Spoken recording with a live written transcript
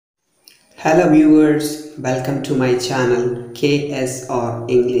Hello viewers, welcome to my channel KSR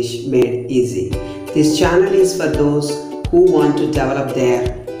English Made Easy. This channel is for those who want to develop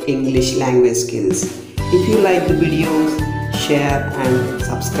their English language skills. If you like the videos, share and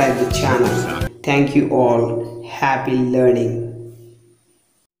subscribe the channel. Thank you all. Happy learning.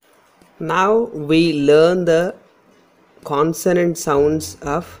 Now we learn the consonant sounds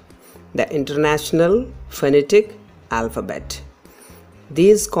of the International Phonetic Alphabet.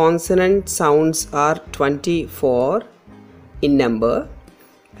 These consonant sounds are 24 in number,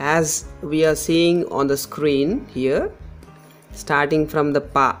 as we are seeing on the screen here. Starting from the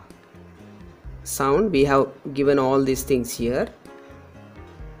pa sound, we have given all these things here: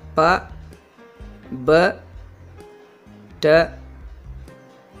 pa, b, t,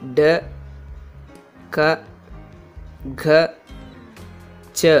 d, k, g,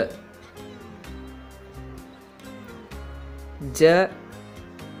 ch, j,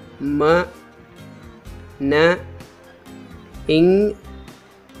 m, n, ing,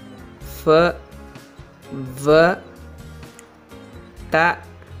 f, v, ta,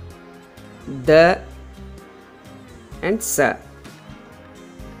 d, and sa.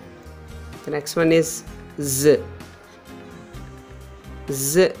 The next one is z.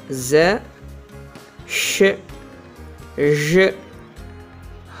 Z, z, sh, j,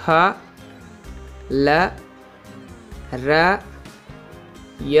 ha, la, ra,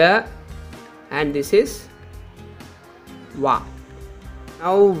 ya, and this is wa.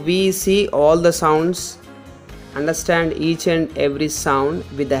 Now we see all the sounds, understand each and every sound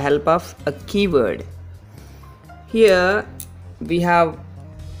with the help of a keyword. Here we have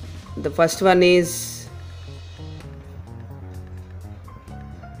the first one is,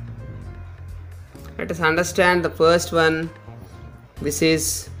 let us understand the first one. This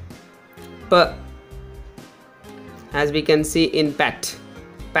is p, as we can see in pat,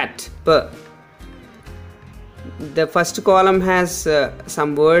 p. The first column has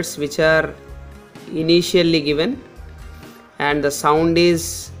some words which are initially given, and the sound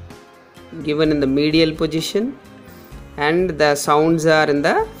is given in the medial position, and the sounds are in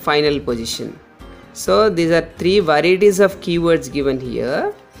the final position. So these are three varieties of keywords given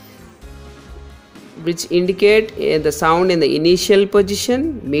here, which indicate the sound in the initial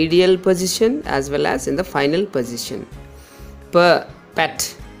position, medial position, as well as in the final position. P,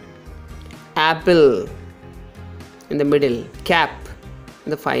 pet. Apple in the middle, cap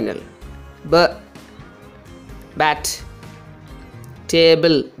in the final. B, bat.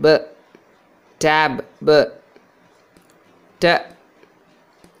 Table, b. Tab, b. T,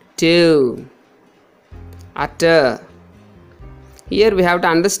 two. Utter. Here we have to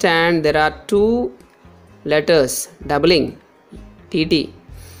understand there are two letters doubling, tt.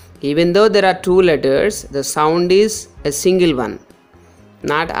 Even though there are two letters, the sound is a single one,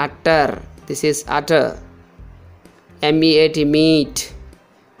 not utter. This is utter. meat, meat.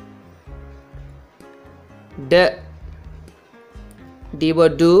 D, d,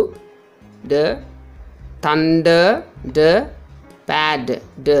 do, d. Thunder, d. Pad,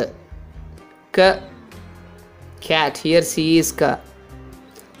 d. K, cat. Here C is k.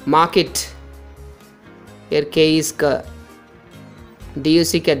 Market. Here K is k.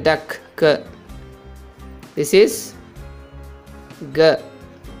 Duck, duck, k. This is g.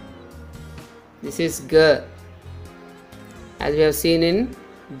 This is g, as we have seen in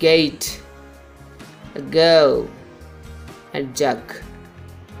gate, go, and jug.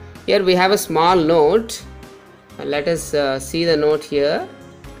 Here we have a small note. Let us see the note here,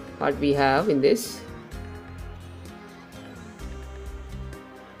 what we have in this.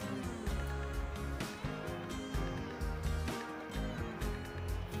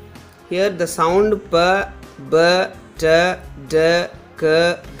 Here the sound p, b, t, d,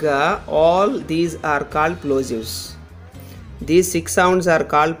 k, g, all these are called plosives. These 6 sounds are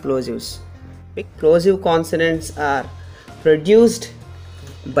called plosives. Plosive consonants are produced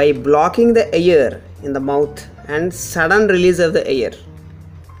by blocking the air in the mouth and sudden release of the air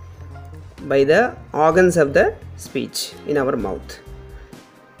by the organs of the speech in our mouth.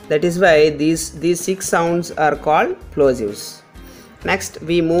 That is why these 6 sounds are called plosives. Next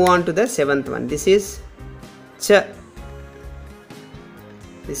we move on to the 7th one. This is ch.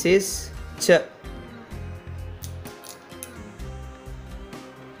 This is ch.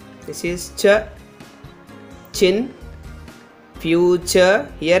 This is ch. Chin. Future.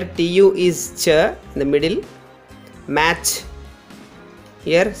 Here tu is ch in the middle. Match.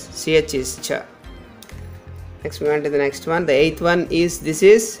 Here ch is ch. Next we on to the next one. The 8th one is, this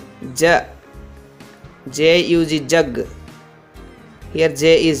is j. J-U-G, jug. Here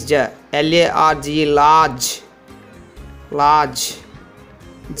J is J. L-A-R-G, large. Large.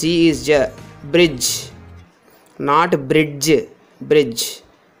 G is J. Bridge. Not bridge. Bridge.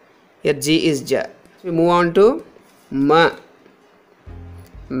 Here G is J. We move on to M.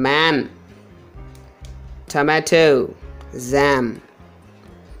 Man. Tomato. Zam.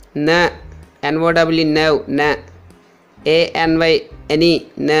 N. N-O-W, no. N. A-N-Y, any.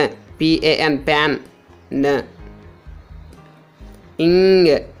 N. P-A-N, pan. N. Ing.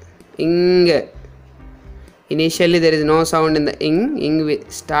 Ing. Initially there is no sound in the ing. Ing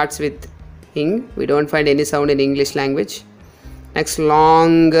starts with ing. We don't find any sound in English language. Next,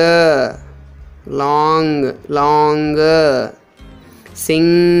 longer. Long. Longer.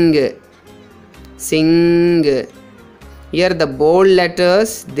 Sing. Sing. Here the bold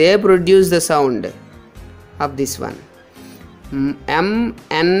letters, they produce the sound of this one. M,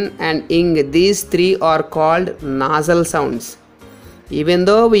 N and ing, these three are called nasal sounds. Even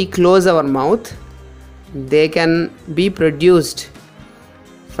though we close our mouth, they can be produced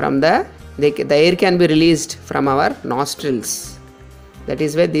from the air can be released from our nostrils. That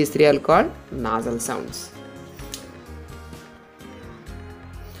is why these three are called nasal sounds.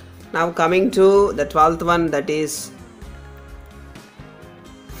 Now coming to the 12th one, that is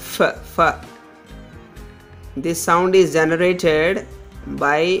F. This sound is generated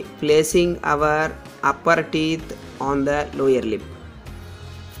by placing our upper teeth on the lower lip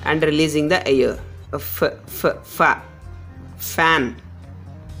and releasing the air. Fa. Fan.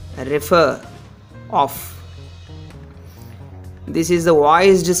 Refer. Off. This is the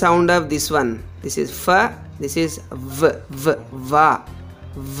voiced sound of this one. This is fa. This is v. Va.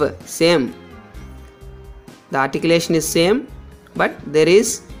 V. Same. The articulation is same, but there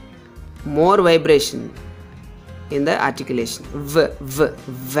is more vibration in the articulation.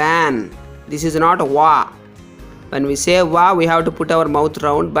 Van. This is not wa. When we say wa, we have to put our mouth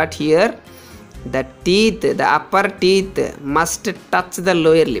round, but here the teeth, the upper teeth must touch the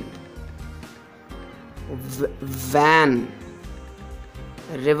lower lip. Van.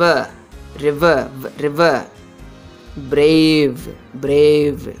 River. Brave.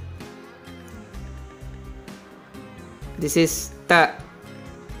 This is ta.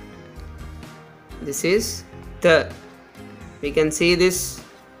 This is the. We can see this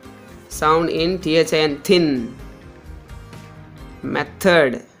sound in THIN, thin.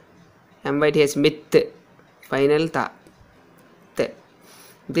 Method. MYTH, myth. Final ta. Th.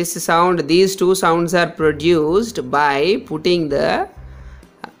 This sound, these two sounds are produced by putting the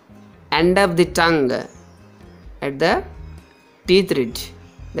end of the tongue at the teeth ridge.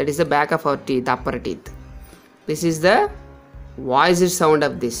 That is the back of our teeth, upper teeth. This is the voiced sound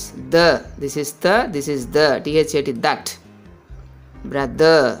of this. The. This is the. This is the. THAT, that.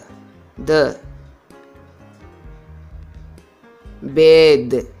 Brother. The.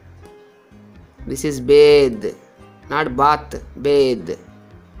 Bathe. This is bathe. Not bath. Bathe.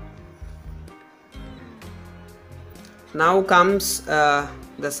 Now comes the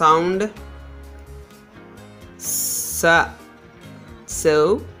sound sa.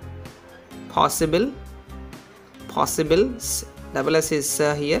 So. Possible. Double S is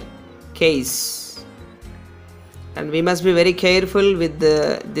here. Case. And we must be very careful with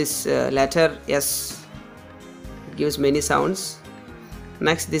this letter S. It gives many sounds.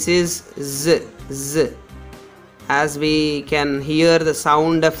 Next, this is Z. As we can hear the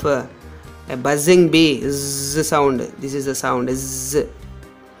sound of a buzzing bee, Z sound. This is the sound Z.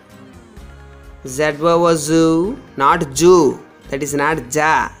 Z zoo, not Jew. That is not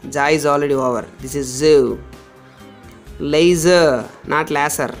Ja. Ja is already over. This is Zoo. Laser, not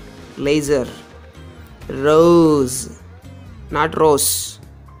laser. Laser. Rose, not rose.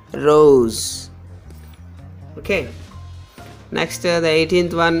 Rose. Okay. Next, the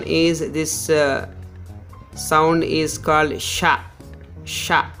 18th one is this sound is called sha.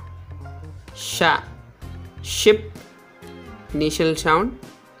 Sha. Ship. Initial sound.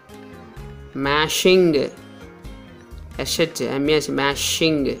 Mashing.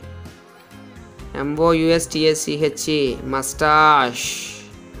 Mashing. MOUSTACHE, mustache.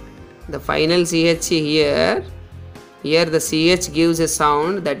 The final CH here the CH gives a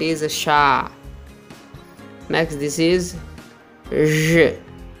sound, that is a sha. Next, this is Z.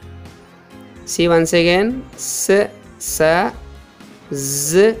 See once again, S, Sa,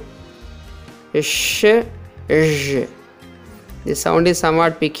 Z, Sh, Z. The sound is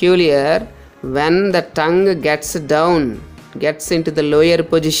somewhat peculiar when the tongue gets into the lower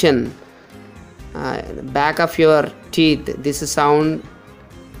position. Back of your teeth, this sound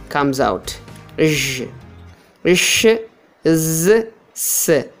comes out. Z, Z,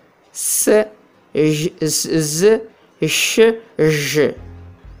 S, S, Z, Sh, Z.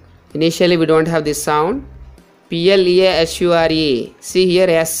 Initially we don't have this sound. Pleasure. See here,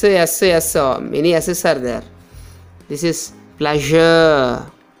 S, S, S. Many S's are there. This is pleasure.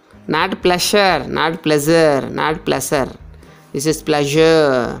 Not pleasure, not pleasure, not pleasure. This is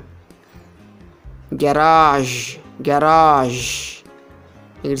pleasure. Garage, garage.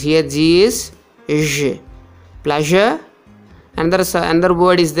 Here G is J. Pleasure. Another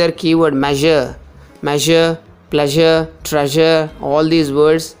word is there, keyword measure. Measure, pleasure, treasure. All these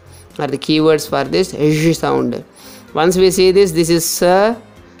words are the keywords for this J sound. Once we see this, this is S,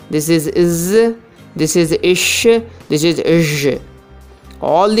 this is this is ish, this is ish.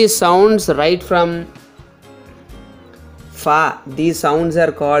 All these sounds right from fa, these sounds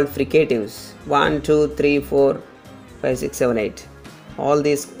are called fricatives. 1, 2, 3, 4, 5, 6, 7, 8. All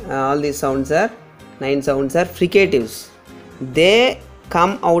these sounds are 9 sounds are fricatives. They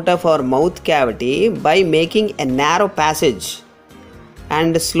come out of our mouth cavity by making a narrow passage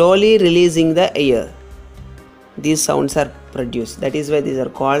and slowly releasing the air. These sounds are produced. That is why these are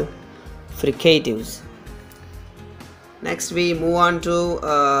called fricatives. Next we move on to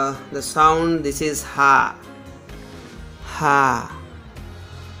the sound. This is ha. Ha.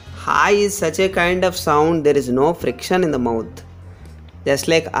 Ha is such a kind of sound, there is no friction in the mouth. Just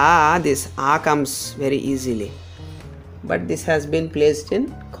like ah, this ah comes very easily. But this has been placed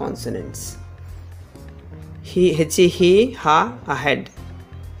in consonants. He, he, ha, ahead.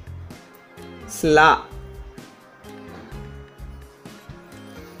 Sla.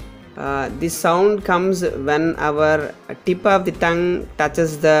 This sound comes when our tip of the tongue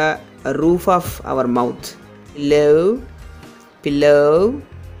touches the roof of our mouth. Pillow, pillow,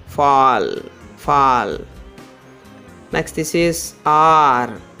 fall, fall. Next this is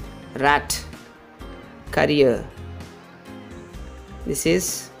R, rat, career. This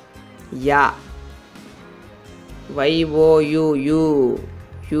is ya, Y-O-U, you,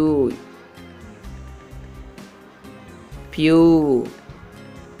 pew,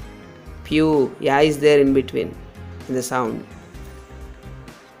 pew, ya is there in between in the sound.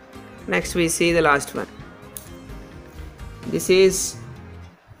 Next we see the last one. This is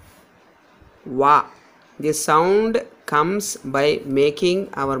wa. This sound comes by making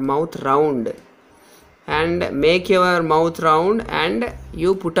our mouth round, and make your mouth round and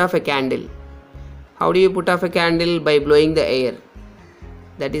you put off a candle. How do you put off a candle? By blowing the air.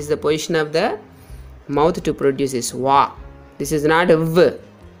 That is the position of the mouth to produce this wa. This is not a v.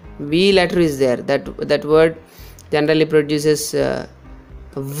 V letter is there. That word generally produces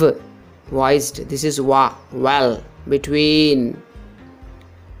v, voiced. This is wa, well, between.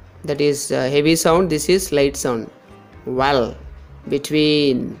 That is heavy sound. This is light sound, well,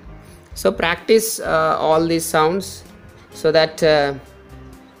 between. So practice all these sounds so that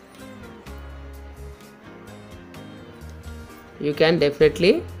you can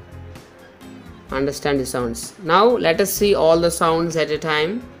definitely understand the sounds. Now let us see all the sounds at a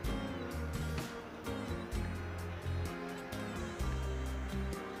time.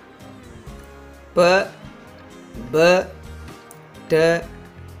 P, B, T,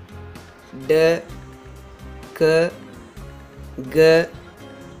 D, K, G,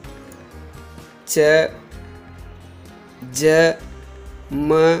 Ch, J,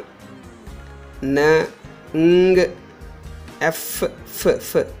 M, N, Ng, F,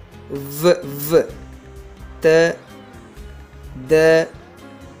 F, V, T, D,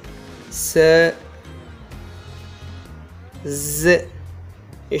 S, Z,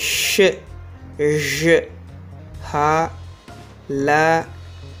 Sh, J, H, L,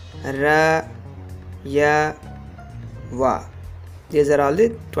 R, Ya, Va. These are all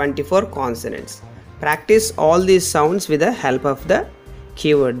the 24 consonants. Practice all these sounds with the help of the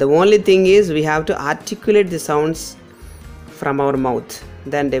keyword. The only thing is we have to articulate the sounds from our mouth.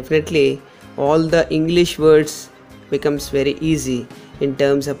 Then definitely all the English words becomes very easy in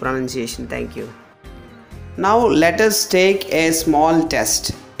terms of pronunciation. Thank you. Now let us take a small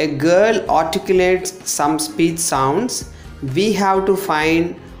test. A girl articulates some speech sounds. We have to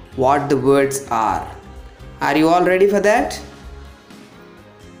find what the words are. Are you all ready for that?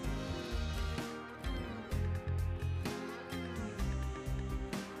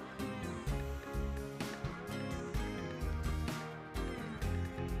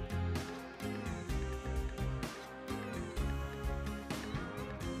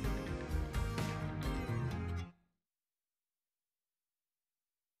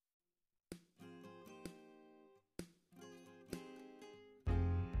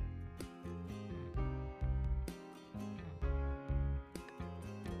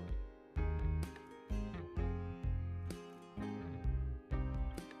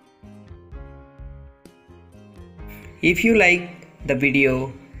 If you like the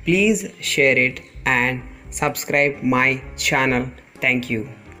video, please share it and subscribe my channel. Thank you.